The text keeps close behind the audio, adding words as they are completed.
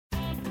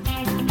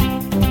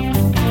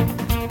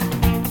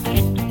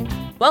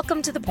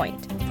Welcome to The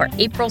Point for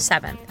April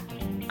 7th.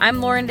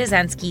 I'm Lauren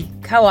Dezensky,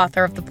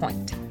 co-author of The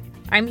Point.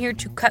 I'm here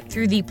to cut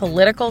through the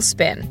political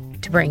spin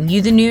to bring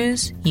you the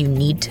news you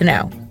need to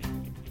know.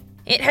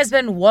 It has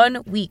been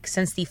 1 week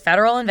since the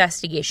federal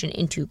investigation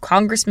into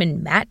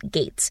Congressman Matt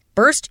Gaetz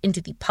burst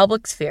into the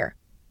public sphere.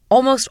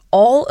 Almost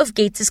all of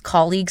Gaetz's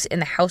colleagues in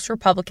the House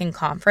Republican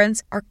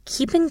Conference are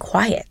keeping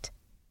quiet.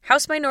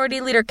 House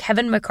Minority Leader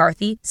Kevin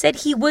McCarthy said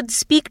he would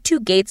speak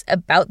to Gaetz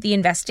about the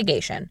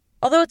investigation,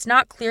 although it's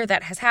not clear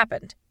that has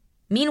happened.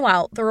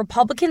 Meanwhile, the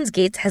Republicans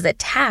Gaetz has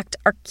attacked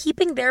are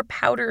keeping their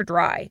powder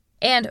dry,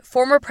 and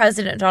former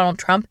President Donald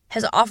Trump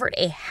has offered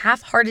a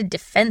half-hearted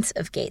defense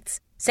of Gaetz,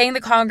 saying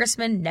the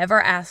congressman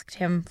never asked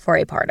him for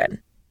a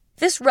pardon.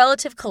 This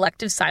relative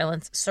collective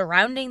silence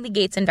surrounding the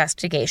Gaetz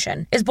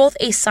investigation is both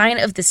a sign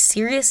of the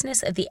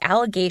seriousness of the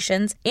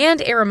allegations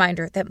and a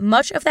reminder that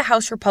much of the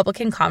House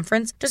Republican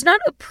Conference does not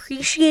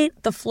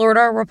appreciate the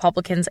Florida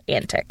Republicans'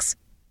 antics.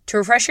 To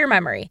refresh your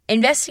memory,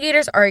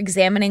 investigators are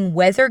examining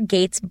whether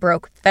Gaetz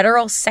broke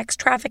federal sex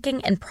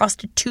trafficking and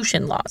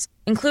prostitution laws,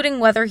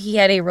 including whether he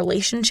had a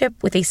relationship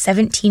with a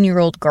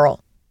 17-year-old girl.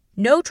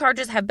 No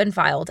charges have been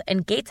filed,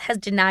 and Gaetz has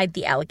denied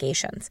the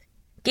allegations.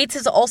 Gaetz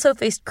has also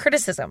faced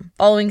criticism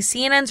following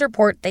CNN's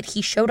report that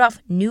he showed off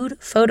nude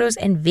photos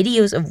and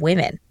videos of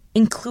women,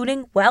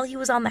 including while he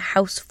was on the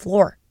House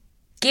floor.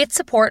 Gaetz'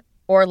 support,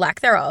 or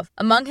lack thereof,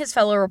 among his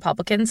fellow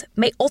Republicans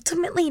may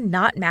ultimately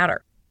not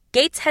matter.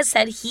 Gaetz has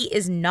said he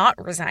is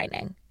not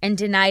resigning and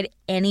denied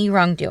any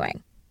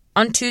wrongdoing.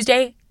 On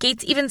Tuesday,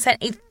 Gaetz even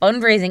sent a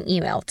fundraising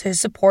email to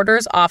his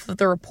supporters off of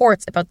the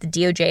reports about the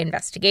DOJ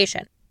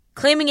investigation,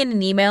 claiming in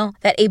an email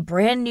that a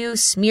brand new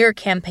smear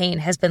campaign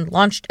has been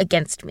launched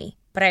against me,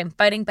 but I am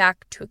fighting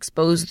back to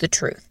expose the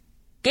truth.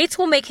 Gaetz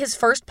will make his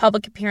first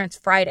public appearance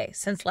Friday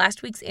since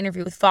last week's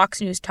interview with Fox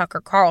News' Tucker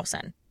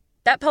Carlson.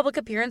 That public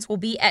appearance will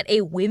be at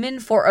a Women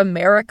for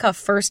America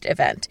First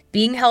event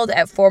being held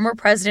at former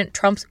President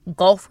Trump's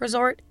golf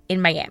resort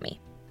in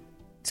Miami.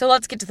 So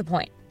let's get to the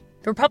point.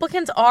 The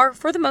Republicans are,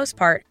 for the most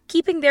part,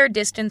 keeping their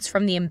distance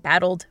from the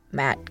embattled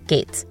Matt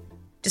Gaetz.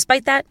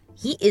 Despite that,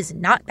 he is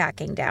not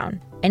backing down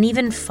and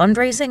even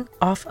fundraising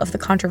off of the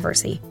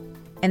controversy.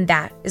 And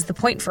that is The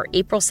Point for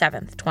April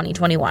 7th,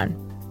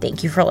 2021.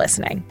 Thank you for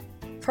listening.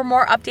 For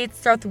more updates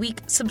throughout the week,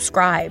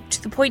 subscribe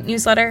to The Point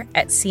newsletter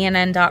at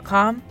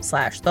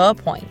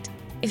cnn.com/thepoint.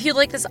 If you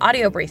like this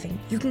audio briefing,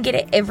 you can get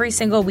it every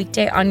single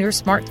weekday on your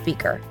smart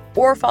speaker,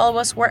 or follow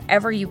us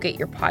wherever you get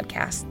your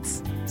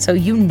podcasts, so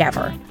you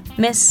never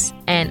miss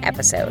an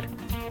episode.